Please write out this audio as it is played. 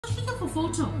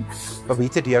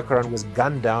Babita Deokaran was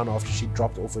gunned down after she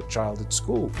dropped off her child at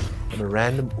school on a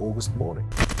random August morning.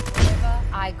 Wherever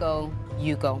I go,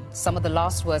 you go. Some of the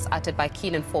last words uttered by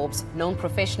Kiernan Forbes, known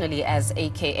professionally as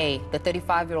AKA. The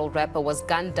 35-year-old rapper was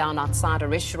gunned down outside a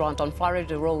restaurant on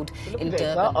Florida Road in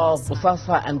Durban. Of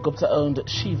Bosasa and Gupta-owned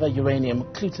Shiva Uranium,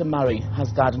 Cloete Murray,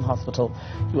 has died in hospital.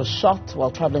 He was shot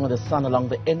while traveling with his son along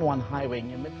the N1 highway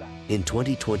near Midland. In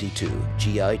 2022,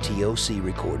 GITOC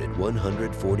recorded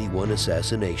 141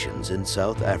 assassinations in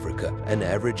South Africa, an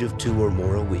average of 2 or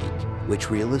more a week, which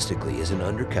realistically is an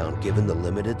undercount given the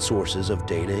limited sources of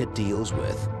data it deals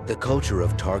with. The culture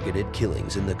of targeted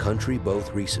killings in the country,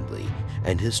 both recently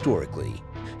and historically,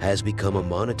 has become a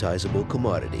monetizable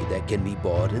commodity that can be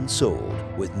bought and sold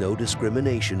with no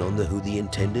discrimination on who the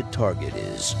intended target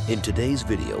is. In today's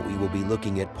video, we will be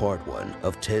looking at part 1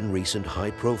 of 10 recent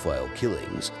high-profile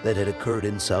killings that had occurred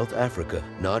in South Africa,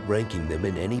 not ranking them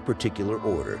in any particular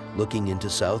order, looking into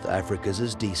South Africa's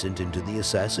as descent into the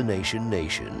assassination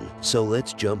nation. So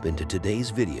let's jump into today's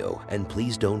video, and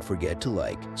please don't forget to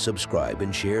like, subscribe,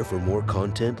 and share for more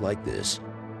content like this.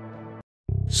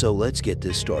 So let's get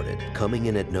this started. Coming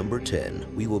in at number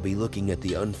 10, we will be looking at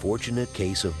the unfortunate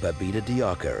case of Babita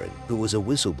Deokaran, who was a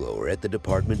whistleblower at the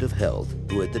Department of Health,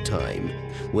 who at the time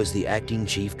was the acting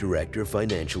chief director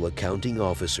financial accounting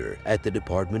officer at the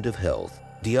Department of Health.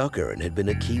 Deokaran had been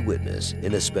a key witness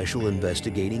in a special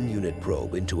investigating unit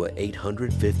probe into a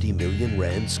 850 million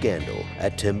rand scandal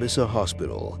at Tembisa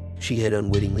Hospital. She had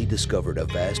unwittingly discovered a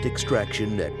vast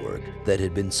extraction network that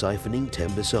had been siphoning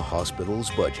Tembisa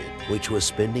Hospital's budget, which was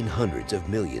spending hundreds of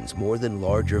millions more than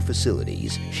larger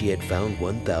facilities. She had found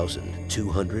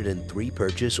 1,203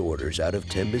 purchase orders out of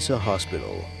Tembisa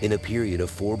Hospital in a period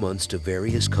of 4 months to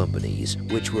various companies,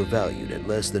 which were valued at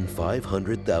less than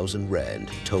 500,000 rand,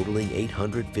 totaling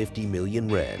 850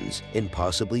 million rands in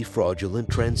possibly fraudulent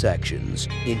transactions.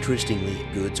 Interestingly,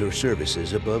 goods or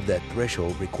services above that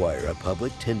threshold require a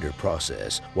public tender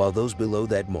process, while those below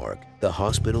that mark, the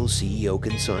hospital's CEO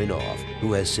can sign off,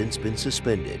 who has since been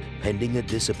suspended, pending a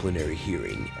disciplinary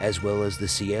hearing, as well as the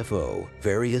CFO.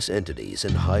 Various entities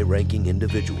and high-ranking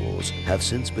individuals have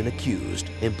since been accused,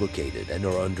 implicated, and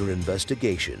are under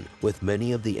investigation, with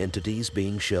many of the entities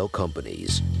being shell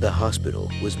companies. The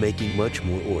hospital was making much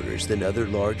more orders than other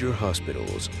larger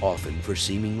hospitals, often for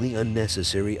seemingly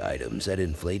unnecessary items at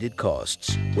inflated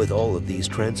costs, with all of these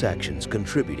transactions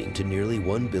contributing to nearly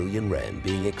 1 billion rand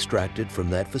being extracted from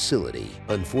that facility.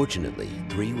 Unfortunately,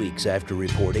 3 weeks after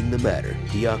reporting the matter,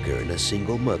 Deokaran, a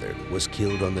single mother, was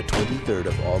killed on the 23rd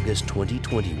of August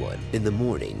 2021 in the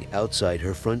morning outside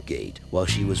her front gate while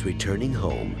she was returning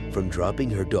home from dropping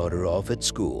her daughter off at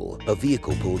school. A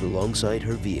vehicle pulled alongside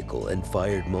her vehicle and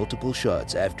fired multiple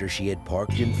shots after she had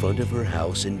parked in front of her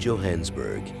house in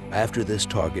Johannesburg. After this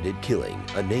targeted killing,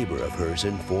 a neighbor of hers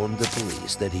informed the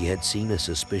police that he had seen a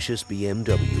suspicious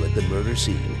BMW at the murder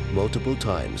scene multiple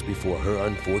times before her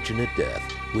unfortunate death,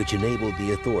 which enabled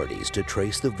the authorities to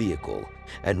trace the vehicle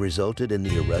and resulted in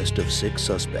the arrest of 6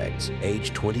 suspects,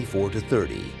 aged 24 to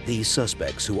 30. These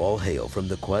suspects, who all hail from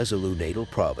the KwaZulu-Natal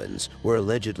province, were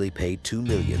allegedly paid 2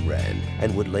 million rand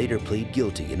and would later plead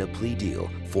guilty in a plea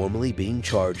deal, formally being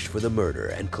charged for the murder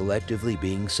and collectively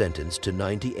being sentenced to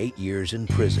 98 years in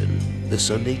prison. The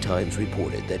Sunday Times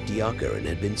reported that Deokaran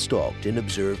had been stalked and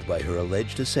observed by her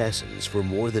alleged assassins for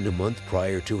more than a month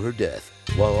prior to her death,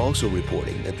 while also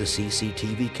reporting that the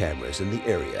CCTV cameras in the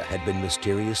area had been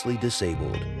mysteriously disabled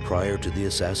prior to the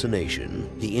assassination.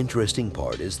 The interesting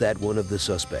part is that one of the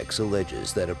suspects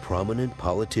alleges that a prominent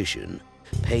politician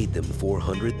paid them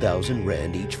 400,000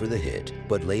 rand each for the hit,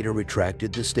 but later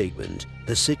retracted the statement.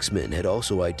 The 6 men had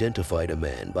also identified a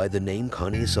man by the name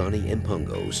Kanyasani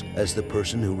Mpungos as the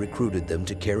person who recruited them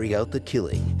to carry out the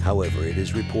killing. However, it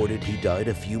is reported he died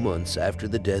a few months after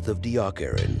the death of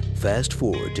Deokaran. Fast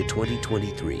forward to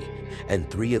 2023, and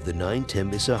 3 of the 9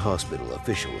 Tembisa Hospital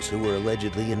officials who were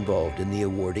allegedly involved in the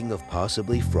awarding of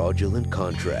possibly fraudulent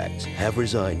contracts have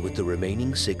resigned, with the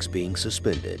remaining 6 being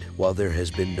suspended, while there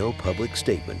has been no public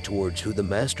statement towards who the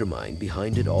mastermind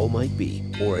behind it all might be,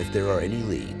 or if there are any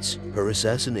leads. Her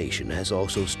assassination has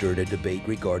also stirred a debate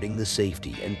regarding the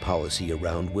safety and policy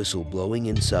around whistleblowing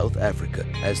in South Africa,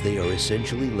 as they are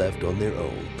essentially left on their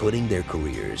own, putting their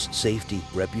careers, safety,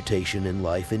 reputation, and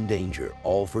life in danger,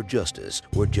 all for justice,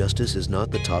 where justice is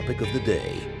not the topic of the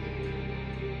day.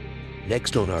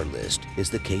 Next on our list is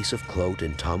the case of Cloete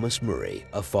and Thomas Murray,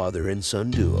 a father and son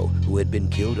duo who had been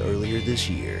killed earlier this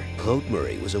year. Cloete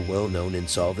Murray was a well-known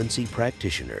insolvency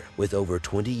practitioner with over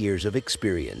 20 years of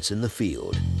experience in the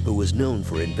field, who was known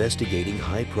for investigating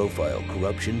high-profile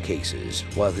corruption cases,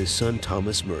 while his son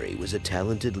Thomas Murray was a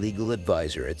talented legal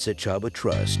advisor at Sechaba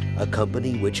Trust, a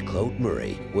company which Cloete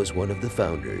Murray was one of the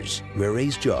founders.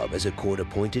 Murray's job as a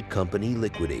court-appointed company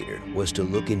liquidator was to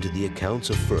look into the accounts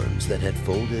of firms that had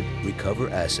folded, recover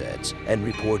assets, and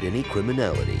report any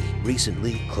criminality.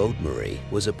 Recently, Cloete Murray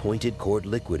was appointed court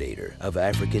liquidator of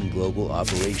African Global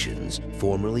Operations,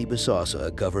 formerly Bosasa,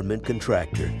 a government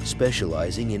contractor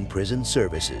specializing in prison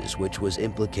services, which was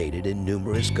implicated in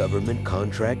numerous government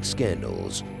contract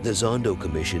scandals. The Zondo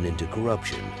Commission into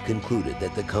Corruption concluded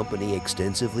that the company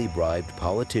extensively bribed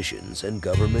politicians and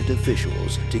government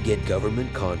officials to get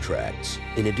government contracts.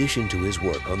 In addition to his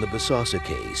work on the Bosasa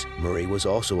case, Murray was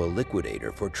also a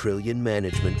liquidator for Trillion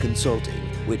Management Consulting,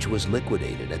 which was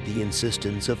liquidated at the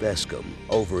insistence of Eskom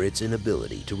over its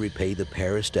inability to repay the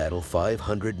parastatal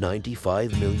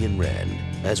 595 million rand,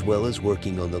 as well as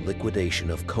working on the liquidation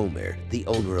of Comair, the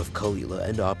owner of Kulila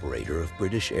and operator of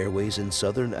British Airways in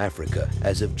Southern Africa,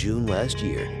 as of June last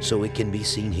year, so it can be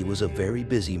seen he was a very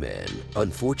busy man.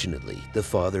 Unfortunately, the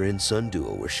father and son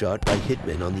duo were shot by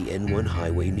hitmen on the N1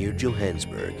 highway near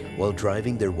Johannesburg while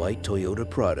driving their white Toyota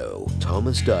Prado.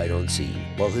 Thomas died on scene,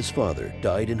 while his father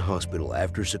died in hospital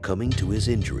after succumbing to his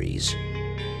injuries.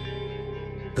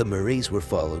 The Murrays were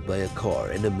followed by a car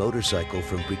and a motorcycle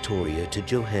from Pretoria to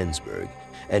Johannesburg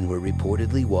and were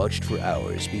reportedly watched for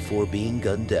hours before being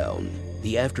gunned down.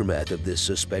 The aftermath of this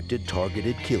suspected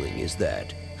targeted killing is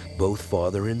that both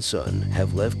father and son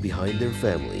have left behind their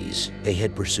families. They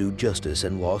had pursued justice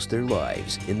and lost their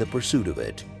lives in the pursuit of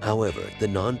it. However, the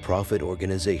non-profit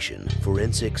organization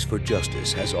Forensics for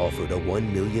Justice has offered a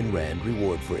 1 million rand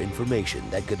reward for information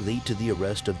that could lead to the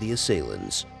arrest of the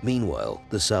assailants. Meanwhile,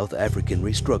 the South African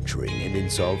Restructuring and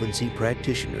Insolvency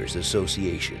Practitioners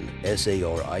Association,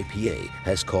 SARIPA,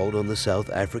 has called on the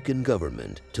South African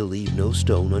government to leave no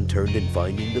stone unturned in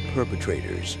finding the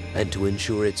perpetrators and to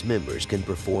ensure its members can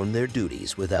perform their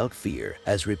duties without fear,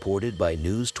 as reported by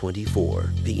News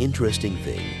 24. The interesting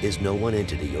thing is no one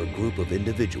entity or group of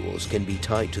individuals can be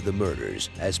tied to the murders.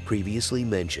 As previously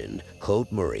mentioned,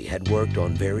 Cloete Murray had worked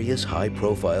on various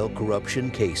high-profile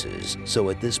corruption cases, so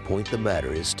at this point the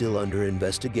matter is still under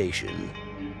investigation.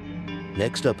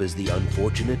 Next up is the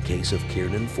unfortunate case of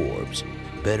Kiernan Forbes,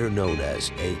 better known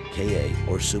as AKA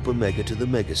or Supa Mega to the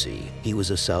Megacy. He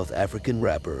was a South African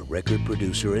rapper, record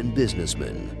producer, and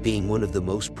businessman, being one of the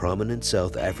most prominent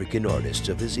South African artists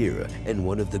of his era and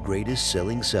one of the greatest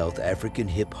selling South African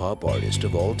hip-hop artists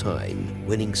of all time,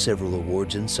 winning several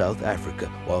awards in South Africa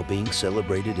while being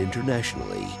celebrated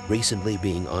internationally, recently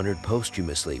being honored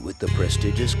posthumously with the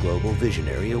prestigious Global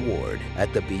Visionary Award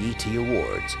at the BET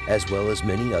Awards, as well as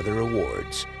many other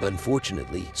awards.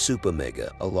 Unfortunately, Supa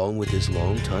Mega, along with his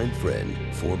longtime friend,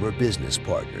 former business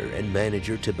partner, and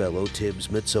manager Tebello Tibz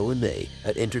Motsoane,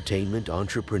 an entertainment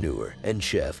entrepreneur and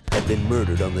chef, had been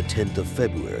murdered on the 10th of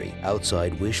February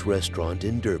outside Wish Restaurant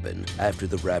in Durban after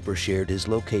the rapper shared his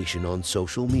location on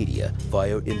social media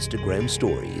via Instagram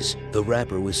stories. The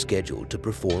rapper was scheduled to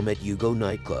perform at Hugo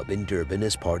nightclub in Durban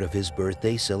as part of his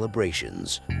birthday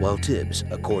celebrations, while Tibz,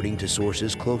 according to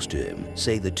sources close to him,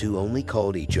 say the two only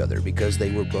called each other because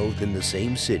they were both in the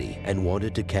same city and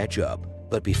wanted to catch up.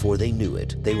 But before they knew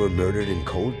it, they were murdered in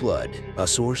cold blood. A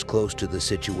source close to the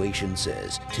situation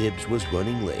says Tibz was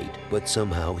running late, but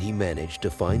somehow he managed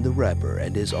to find the rapper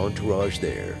and his entourage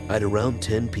there. At around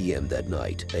 10 p.m. that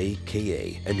night,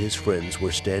 AKA and his friends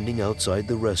were standing outside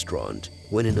the restaurant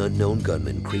when an unknown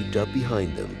gunman creeped up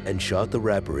behind them and shot the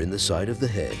rapper in the side of the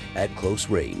head at close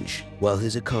range, while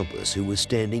his accomplice, who was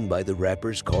standing by the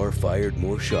rapper's car, fired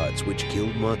more shots which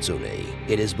killed Motsoane.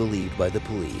 It is believed by the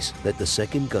police that the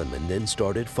second gunman then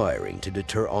started firing to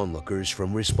deter onlookers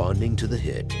from responding to the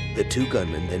hit. The two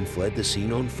gunmen then fled the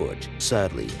scene on foot.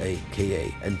 Sadly,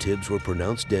 AKA and Tibz were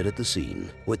pronounced dead at the scene,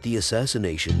 with the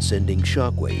assassination sending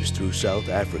shockwaves through South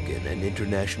African and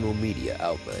international media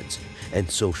outlets and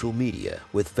social media,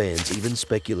 with fans even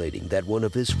speculating that one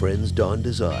of his friends, Don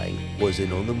Design, was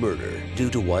in on the murder, due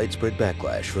to widespread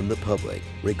backlash from the public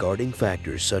regarding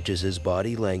factors such as his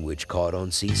body language caught on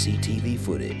CCTV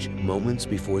footage moments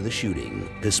before the shooting.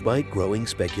 Despite growing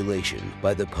speculation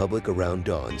by the public around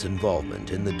Don's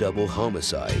involvement in the double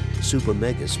homicide, Supa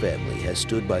Mega's family has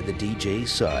stood by the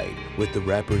DJ's side, with the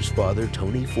rapper's father,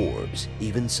 Tony Forbes,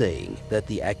 even saying that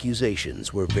the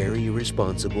accusations were very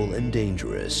irresponsible and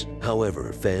dangerous.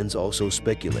 However, fans also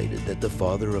speculated that the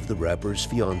father of the rapper's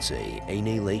fiancée,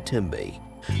 Anele Tembe,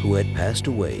 who had passed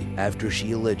away after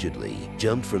she allegedly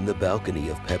jumped from the balcony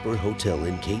of Pepper Hotel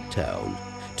in Cape Town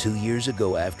 2 years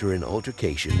ago after an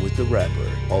altercation with the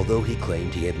rapper. Although he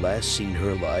claimed he had last seen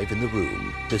her alive in the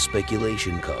room, the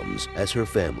speculation comes as her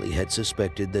family had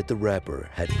suspected that the rapper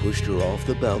had pushed her off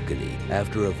the balcony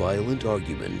after a violent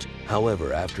argument.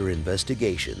 However, after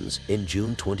investigations in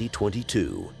June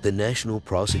 2022, the National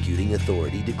Prosecuting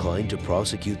Authority declined to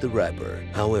prosecute the rapper.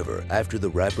 However, after the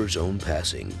rapper's own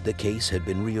passing, the case had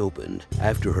been reopened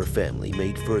after her family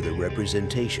made further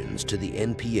representations to the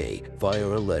NPA via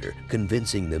a letter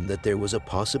convincing them that there was a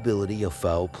possibility of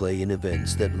foul play in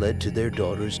events that led to their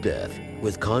daughter's death,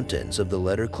 with contents of the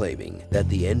letter claiming that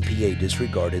the NPA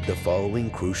disregarded the following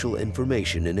crucial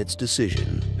information in its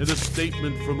decision. In a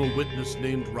statement from a witness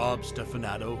named Rob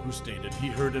Stefanato, who stated he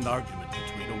heard an argument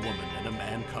between a woman and a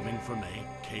man coming from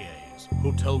AKA's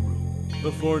hotel room.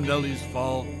 Before Nelly's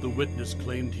fall, the witness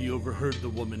claimed he overheard the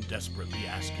woman desperately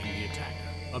asking the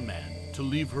attacker, a man, to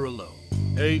leave her alone.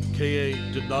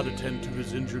 AKA did not attend to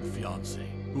his injured fiancée,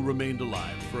 who remained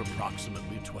alive for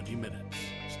approximately 20 minutes.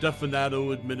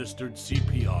 Stefanato administered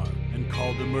CPR and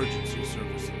called emergency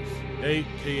services.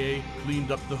 AKA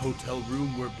cleaned up the hotel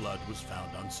room where blood was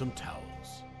found on some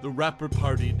towels. The rapper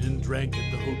partied and drank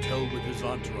at the hotel with his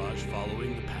entourage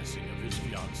following the passing of his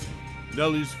fiancée.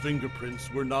 Nelly's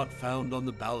fingerprints were not found on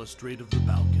the balustrade of the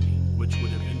balcony, which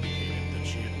would have indicated that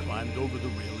she had climbed over the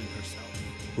railing herself.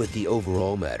 With the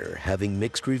overall matter having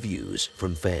mixed reviews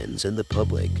from fans and the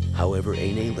public, however,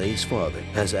 Anelay's father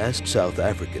has asked South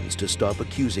Africans to stop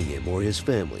accusing him or his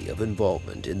family of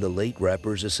involvement in the late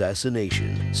rapper's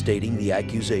assassination, stating the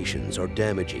accusations are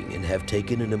damaging and have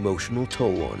taken an emotional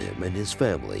toll on him and his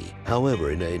family.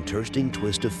 However, in an interesting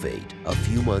twist of fate, a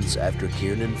few months after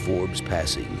Kiernan Forbes'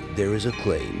 passing, there is a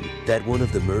claim that one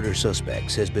of the murder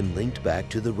suspects has been linked back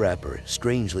to the rapper.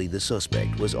 Strangely, the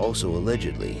suspect was also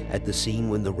allegedly at the scene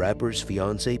when the rapper's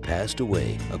fiancée passed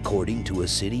away, according to a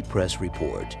city press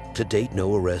report. To date,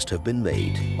 no arrests have been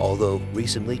made, although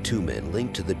recently 2 men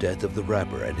linked to the death of the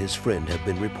rapper and his friend have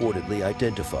been reportedly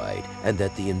identified, and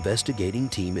that the investigating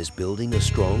team is building a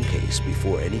strong case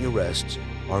before any arrests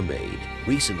are made.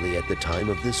 Recently, at the time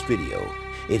of this video,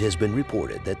 it has been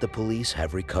reported that the police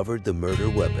have recovered the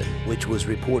murder weapon, which was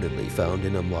reportedly found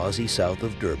in Umlazi south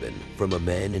of Durban from a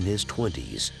man in his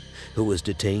 20s who was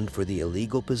detained for the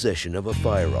illegal possession of a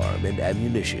firearm and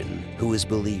ammunition, who is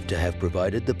believed to have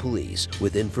provided the police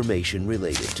with information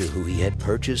related to who he had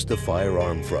purchased the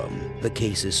firearm from. The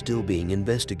case is still being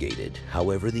investigated.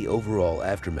 However, the overall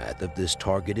aftermath of this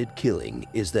targeted killing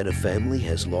is that a family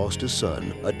has lost a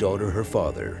son, a daughter, her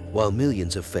father, while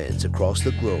millions of fans across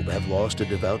the globe have lost a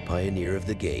devout pioneer of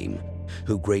the game,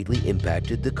 who greatly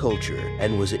impacted the culture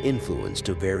and was an influence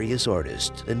to various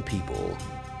artists and people.